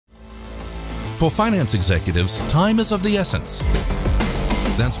For finance executives, time is of the essence.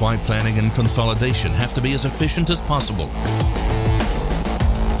 That's why planning and consolidation have to be as efficient as possible.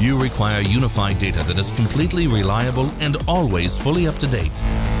 You require unified data that is completely reliable and always fully up to date.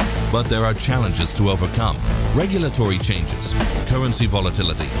 But there are challenges to overcome: regulatory changes, currency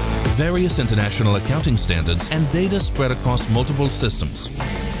volatility, various international accounting standards, and data spread across multiple systems.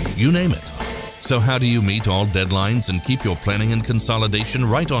 You name it. So how do you meet all deadlines and keep your planning and consolidation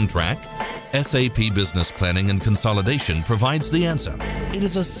right on track? SAP Business Planning and Consolidation provides the answer. It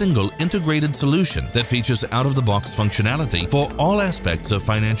is a single integrated solution that features out-of-the-box functionality for all aspects of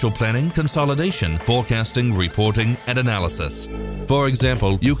financial planning, consolidation, forecasting, reporting, and analysis. For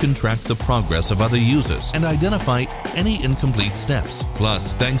example, you can track the progress of other users and identify any incomplete steps.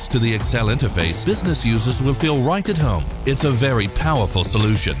 Plus, thanks to the Excel interface, business users will feel right at home. It's a very powerful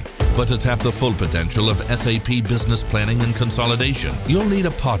solution. But to tap the full potential of SAP Business Planning and Consolidation, you'll need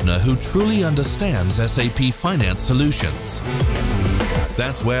a partner who truly understands SAP Finance solutions.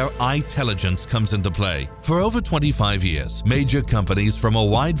 That's where iTelligence comes into play. For over 25 years, major companies from a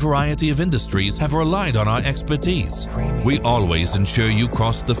wide variety of industries have relied on our expertise. We always ensure you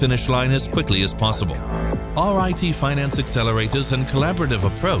cross the finish line as quickly as possible. Our IT finance accelerators and collaborative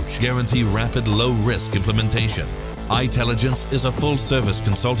approach guarantee rapid, low-risk implementation. iTelligence is a full-service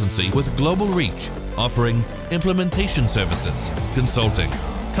consultancy with global reach, offering implementation services, consulting,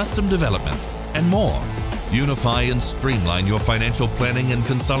 custom development, and more. Unify and streamline your financial planning and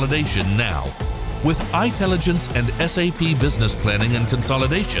consolidation now. With iTelligence and SAP Business Planning and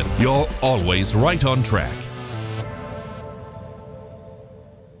Consolidation, you're always right on track.